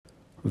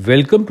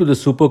Welcome to the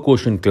Super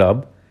Quotient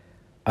Club,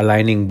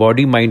 aligning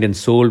body, mind and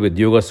soul with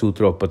Yoga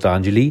Sutra of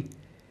Patanjali,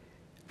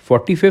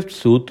 45th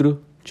Sutra,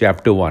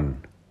 Chapter I.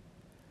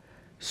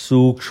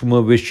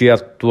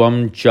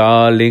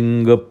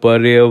 Sūkṣma-viṣayatvam-ca-aliṇga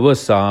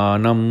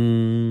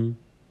paryavasānam.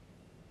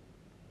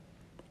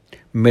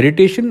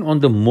 Meditation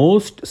on the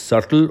most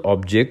subtle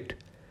object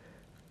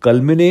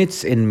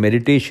culminates in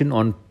meditation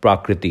on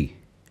prakriti,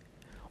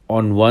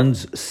 on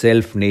one's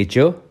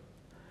self-nature,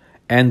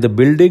 and the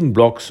building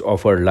blocks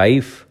of our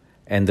life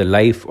and the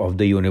life of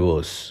the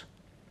universe.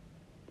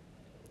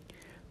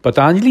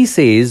 Patanjali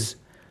says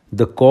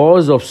the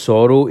cause of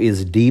sorrow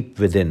is deep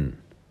within,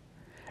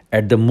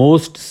 at the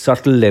most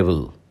subtle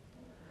level,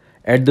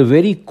 at the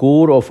very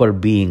core of our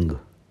being,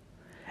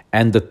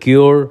 and the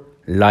cure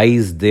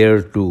lies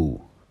there too.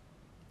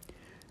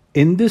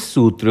 In this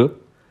sutra,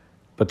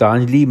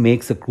 Patanjali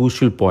makes a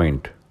crucial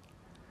point.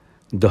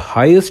 The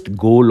highest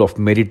goal of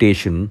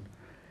meditation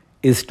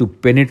is to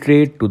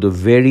penetrate to the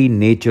very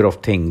nature of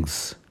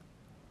things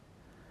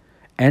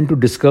and to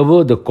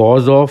discover the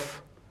cause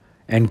of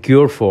and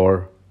cure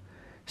for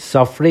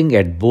suffering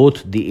at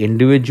both the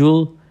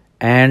individual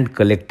and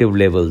collective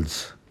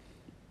levels.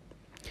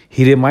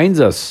 He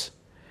reminds us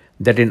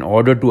that in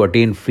order to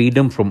attain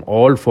freedom from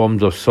all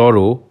forms of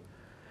sorrow,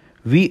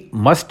 we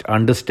must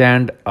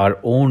understand our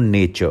own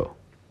nature.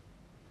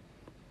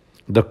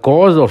 The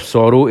cause of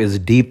sorrow is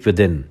deep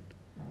within,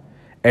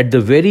 at the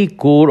very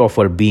core of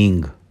our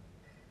being,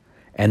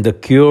 and the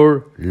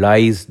cure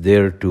lies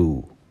there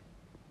too.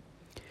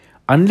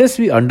 Unless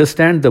we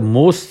understand the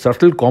most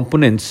subtle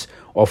components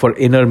of our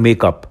inner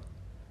makeup,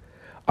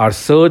 our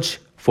search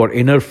for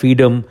inner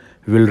freedom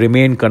will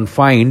remain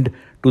confined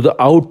to the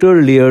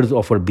outer layers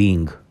of our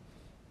being,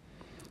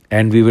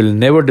 and we will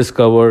never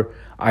discover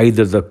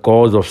either the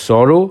cause of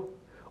sorrow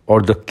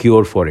or the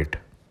cure for it.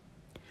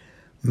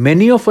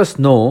 Many of us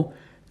know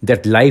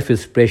that life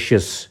is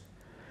precious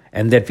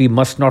and that we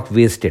must not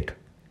waste it,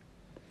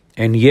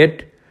 and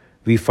yet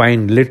we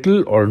find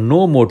little or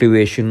no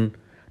motivation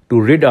to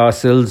rid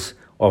ourselves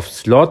of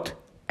sloth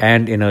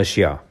and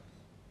inertia.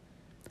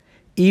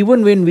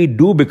 Even when we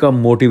do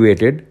become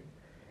motivated,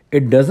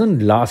 it doesn't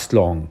last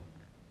long.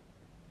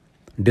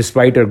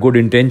 Despite our good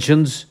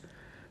intentions,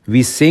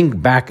 we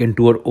sink back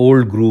into our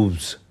old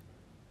grooves.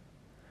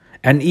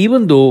 And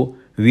even though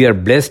we are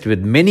blessed with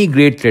many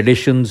great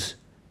traditions,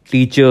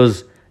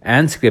 teachers,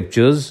 and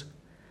scriptures,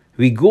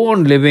 we go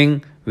on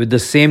living with the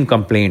same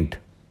complaint.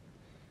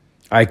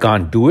 I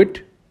can't do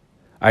it.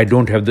 I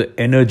don't have the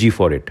energy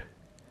for it.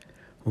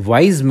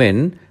 Wise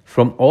men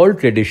from all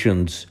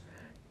traditions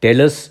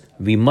tell us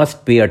we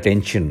must pay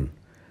attention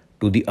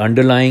to the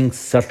underlying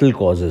subtle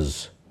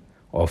causes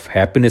of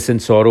happiness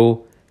and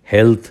sorrow,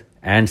 health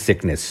and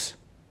sickness.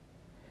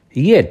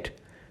 Yet,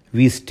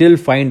 we still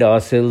find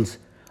ourselves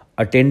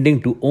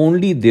attending to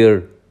only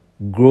their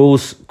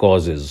gross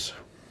causes.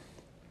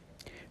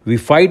 We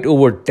fight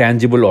over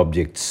tangible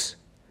objects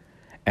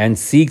and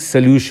seek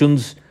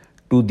solutions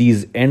to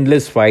these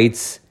endless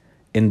fights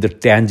in the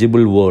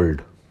tangible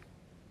world.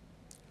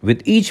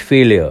 With each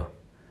failure,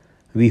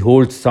 we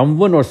hold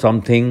someone or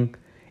something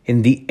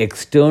in the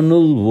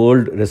external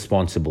world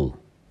responsible.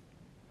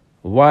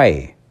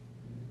 Why?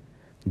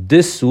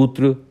 This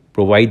sutra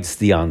provides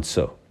the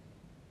answer.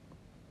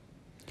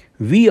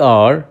 We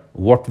are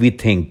what we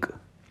think.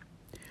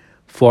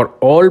 For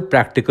all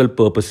practical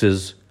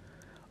purposes,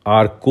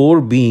 our core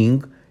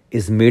being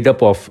is made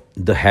up of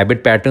the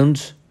habit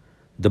patterns,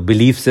 the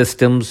belief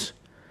systems,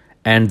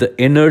 and the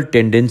inner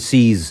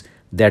tendencies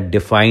that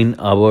define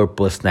our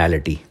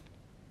personality.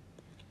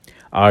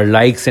 Our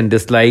likes and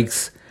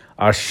dislikes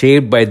are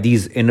shaped by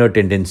these inner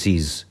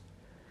tendencies,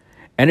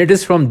 and it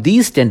is from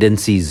these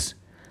tendencies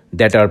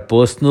that our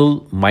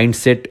personal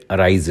mindset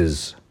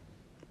arises.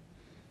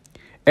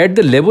 At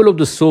the level of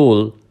the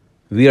soul,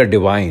 we are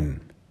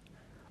divine,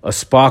 a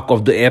spark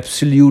of the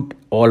Absolute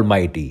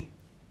Almighty.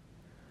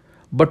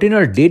 But in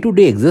our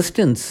day-to-day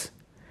existence,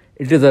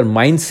 it is our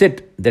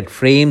mindset that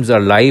frames our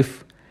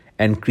life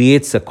and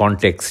creates a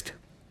context,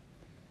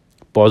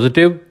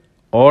 positive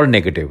or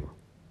negative,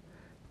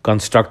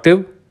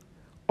 constructive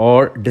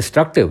or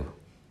destructive,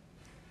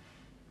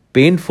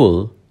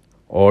 painful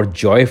or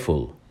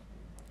joyful,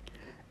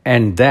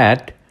 and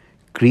that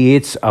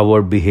creates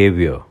our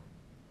behavior.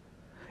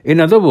 In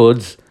other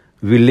words,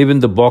 we live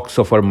in the box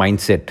of our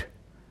mindset,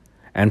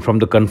 and from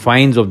the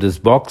confines of this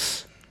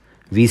box,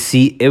 we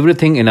see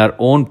everything in our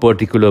own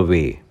particular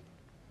way.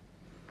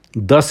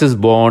 Thus is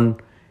born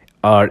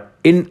our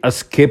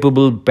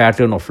inescapable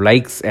pattern of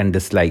likes and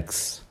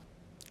dislikes.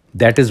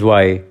 That is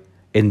why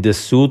in this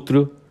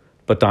sutra,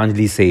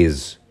 Patanjali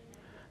says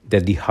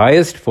that the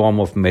highest form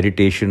of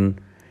meditation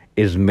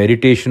is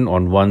meditation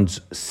on one's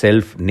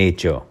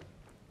self-nature.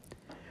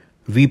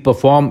 We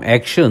perform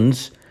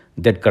actions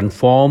that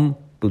conform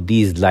to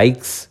these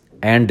likes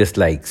and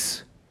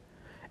dislikes,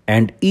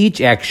 and each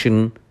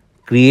action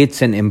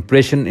creates an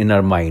impression in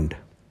our mind.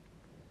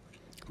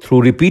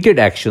 Through repeated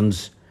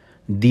actions,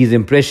 these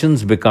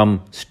impressions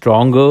become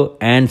stronger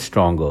and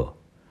stronger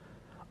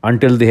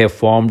until they have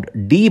formed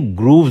deep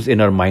grooves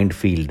in our mind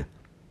field,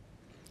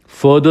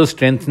 further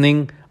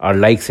strengthening our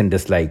likes and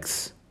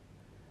dislikes.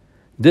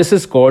 This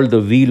is called the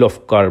wheel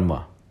of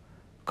karma,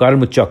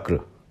 karma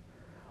chakra,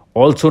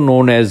 also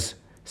known as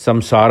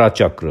samsara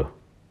chakra.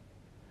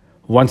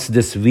 Once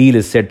this wheel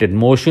is set in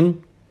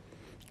motion,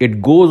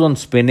 it goes on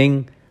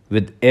spinning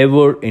with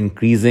ever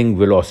increasing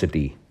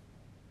velocity.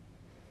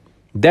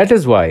 That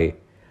is why,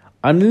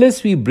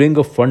 unless we bring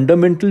a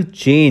fundamental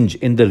change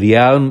in the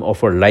realm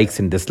of our likes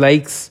and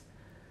dislikes,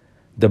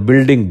 the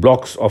building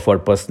blocks of our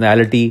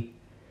personality,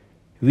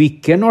 we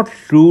cannot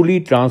truly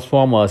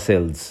transform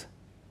ourselves.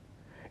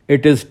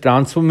 It is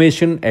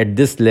transformation at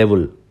this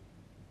level.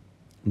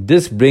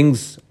 This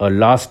brings a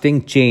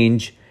lasting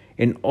change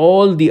in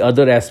all the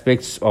other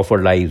aspects of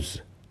our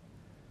lives.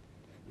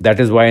 That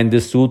is why in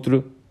this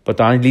sutra,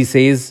 Patanjali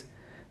says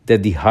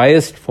that the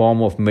highest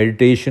form of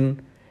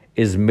meditation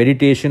is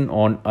meditation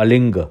on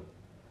aliṇga,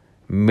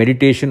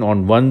 meditation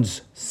on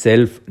one's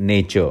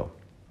self-nature.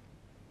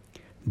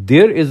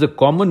 There is a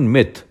common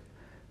myth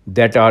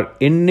that our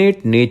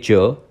innate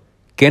nature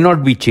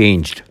cannot be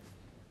changed.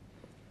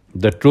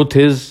 The truth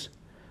is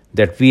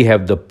that we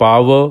have the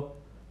power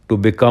to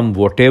become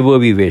whatever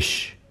we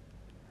wish.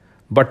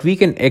 But we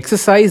can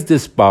exercise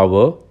this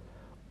power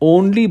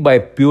only by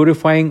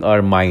purifying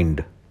our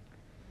mind.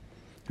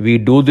 We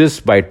do this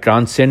by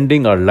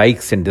transcending our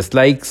likes and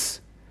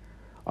dislikes,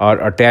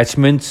 our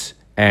attachments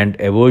and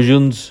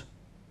aversions.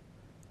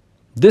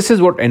 This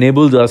is what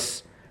enables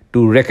us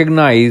to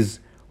recognize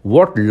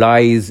what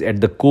lies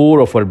at the core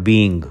of our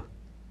being.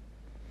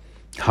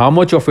 How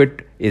much of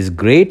it is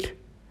great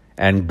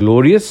and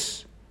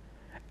glorious,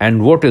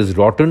 and what is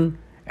rotten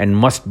and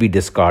must be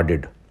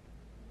discarded.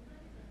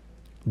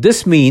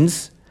 This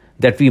means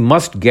that we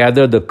must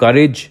gather the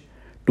courage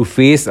to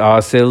face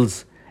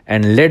ourselves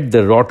and let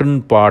the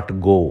rotten part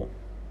go.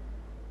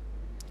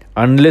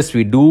 Unless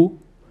we do,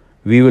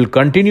 we will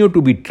continue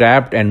to be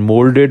trapped and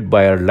molded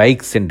by our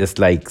likes and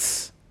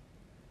dislikes.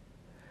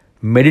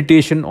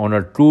 Meditation on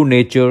our true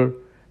nature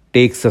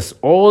takes us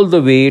all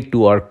the way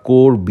to our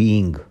core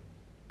being,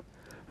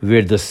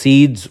 where the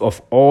seeds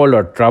of all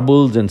our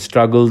troubles and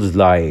struggles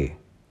lie.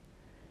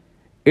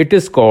 It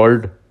is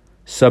called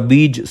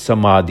sabij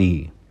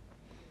samadhi,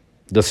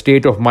 the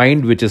state of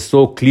mind which is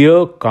so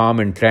clear, calm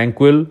and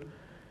tranquil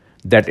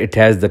that it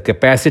has the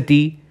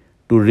capacity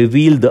to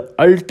reveal the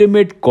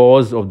ultimate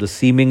cause of the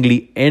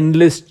seemingly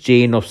endless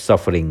chain of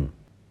suffering.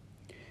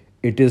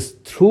 It is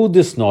through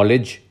this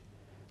knowledge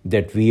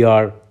that we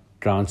are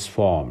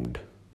transformed.